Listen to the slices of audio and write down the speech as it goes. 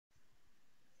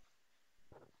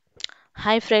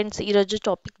Hi friends, ఈరోజు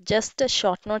topic just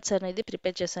short notes అనేది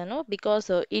prepare చేశాను బికాస్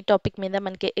ఈ టాపిక్ మీద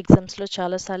మనకి ఎగ్జామ్స్లో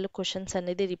చాలాసార్లు క్వశ్చన్స్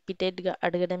అనేది రిపీటెడ్గా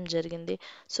అడగడం జరిగింది.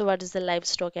 So what is the life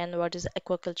stock and what is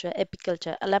aquaculture,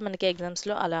 apiculture అలా మనకి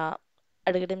ఎగ్జామ్స్లో అలా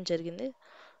అడగడం జరిగింది.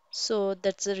 So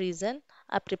that's the reason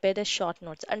I prepared a short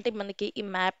notes. అంటే మనకి ఈ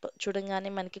మ్యాప్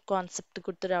చూడంగానే మనకి కాన్సెప్ట్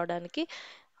గుర్తు రావడానికి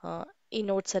ఆ, ఈ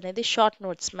నోట్స్ అనేది షార్ట్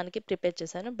నోట్స్ మనకి ప్రిపేర్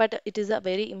చేశాను. But it is a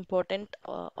very important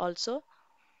also.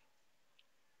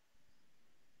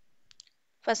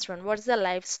 First one, what is the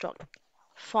livestock?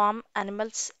 Farm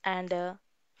animals and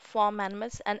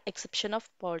exception of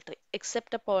poultry.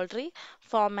 Except a poultry,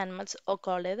 farm animals are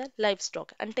called as the livestock.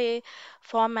 అంటే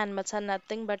farm animals are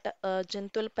nothing but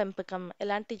జంతువుల పెంపకం.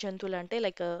 ఎలాంటి జంతువులు అంటే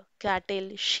like cattle,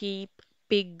 sheep,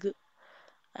 pig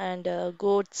and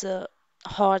goats,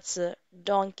 horse,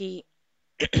 donkey,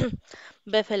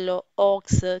 buffalo,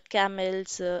 ox,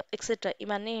 camels, etcetera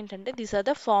ఇవన్నీ ఏంటంటే these are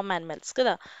the form animals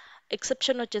కదా.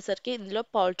 Exception వచ్చేసరికి ఇందులో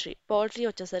పౌల్ట్రీ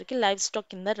వచ్చేసరికి లైవ్ స్టాక్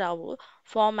కింద రావు.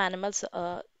 ఫార్మ్ యానిమల్స్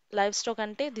లైవ్ స్టాక్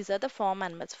అంటే these are the form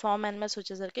animals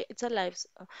వచ్చేసరికి ఇట్స్ అ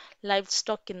లైవ్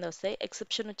స్టాక్ కింద వస్తాయి.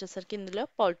 ఎక్సెప్షన్ వచ్చేసరికి ఇందులో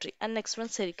poultry. And next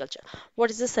one sericulture.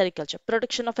 What is the sericulture?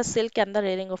 Production of a silk and the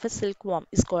rearing of a silk warm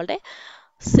is called a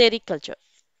sericulture.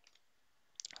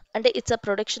 అంటే it's a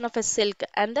production of a silk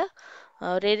and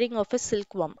rearing of a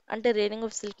silk వామ్. అంటే rearing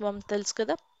of silk వామ్ తెలుసు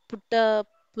కదా, పుట్ట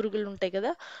పురుగులు ఉంటాయి కదా,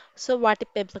 so వాటి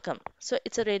పెంపకం. So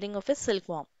it's a rearing of a silk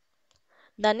వామ్.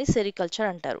 దాన్ని సెరికల్చర్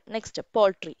అంటారు. Next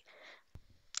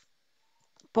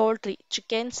poultry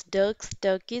chickens, ducks,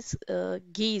 turkeys,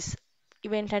 గీస్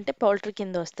ఇవేంటంటే పౌల్ట్రీ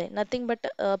కింద వస్తాయి. నథింగ్ బట్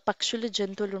పక్షులు,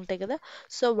 జంతువులు ఉంటాయి కదా,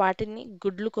 సో వాటిని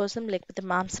గుడ్లు కోసం లేకపోతే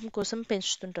మాంసం కోసం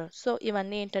పెంచుతుంటారు. సో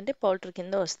ఇవన్నీ ఏంటంటే పౌల్ట్రీ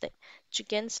కింద వస్తాయి.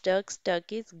 చికెన్స్, డక్స్,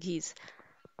 టర్కీస్, గీస్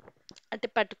అంటే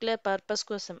పర్టికులర్ పర్పస్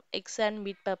కోసం, ఎగ్స్ అండ్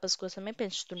మీట్ పర్పస్ కోసమే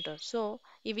పెంచుతుంటారు. సో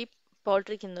ఇవి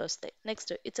పౌల్ట్రీ కింద వస్తాయి.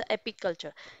 Next it's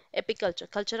apiculture.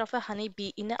 Culture of a honey bee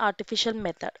in artificial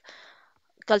method.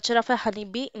 Culture of a honey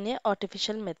bee in a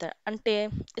artificial method అంటే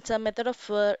it's a method of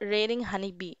rearing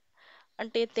honey bee.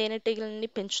 అంటే తేనెటీగలని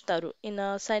పెంచుతారు in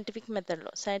scientific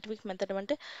method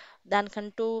అంటే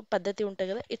దానికంటూ పద్ధతి ఉంటుంది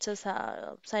కదా. It's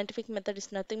scientific method is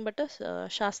nothing but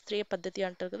శాస్త్రీయ పద్ధతి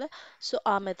అంటారు కదా. సో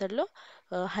ఆ మెథడ్లో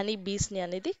హనీ బీస్ని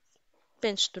అనేది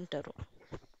పెంచుతుంటారు.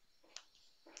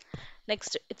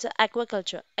 Next it's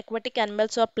aquaculture. Aquatic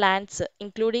animals or plants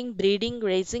including breeding,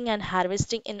 raising and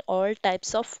harvesting in all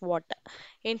types of water.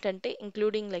 ఏంటంటే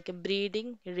including like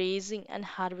breeding, raising and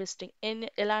harvesting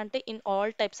ఎలా అంటే in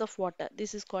all types of water.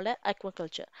 This is called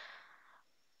aquaculture.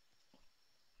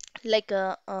 Like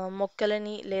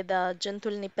మొక్కలని లేదా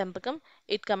జంతువులని పెంపకం,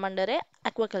 it come under A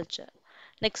aquaculture.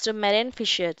 Next marine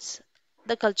fissures.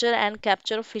 The culture and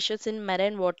capture of fishes in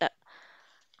marine water.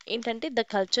 ఏంటంటే the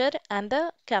culture and the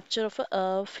capture of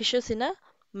fishes in a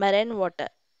marine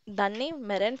water. దాన్ని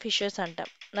marine fishes అంటాం.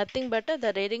 Nothing but the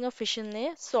rearing of fish in a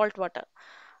salt water.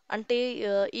 అంటే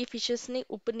ఈ ఫిషెస్ని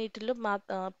ఉప్పు నీటిలో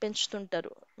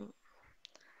పెంచుతుంటారు.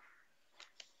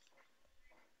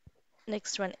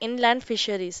 Next one inland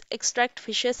fisheries. Extract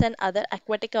fishes and other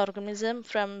aquatic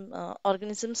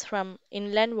organisms from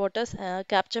inland waters,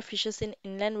 capture fishes in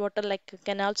inland water like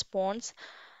canals, ponds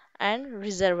and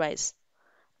reservoirs.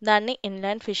 దాన్ని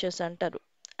inland fishes అంటారు.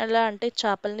 ఎలా అంటే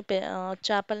చేపల్ని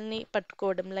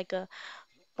పట్టుకోవడం లైక్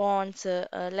పాండ్స్.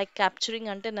 లైక్ క్యాప్చరింగ్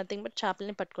అంటే నథింగ్ బట్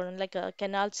చేపల్ని పట్టుకోవడం like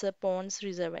canals, Pond's,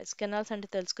 reservoirs. Canals అంటే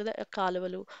తెలుసు కదా,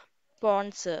 కాలువలు.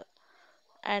 పాండ్స్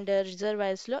అండ్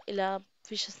రిజర్వాయర్స్లో ఇలా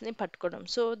ఫిషెస్ని పట్టుకోవడం.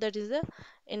 So that is the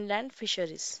inland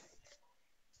fisheries.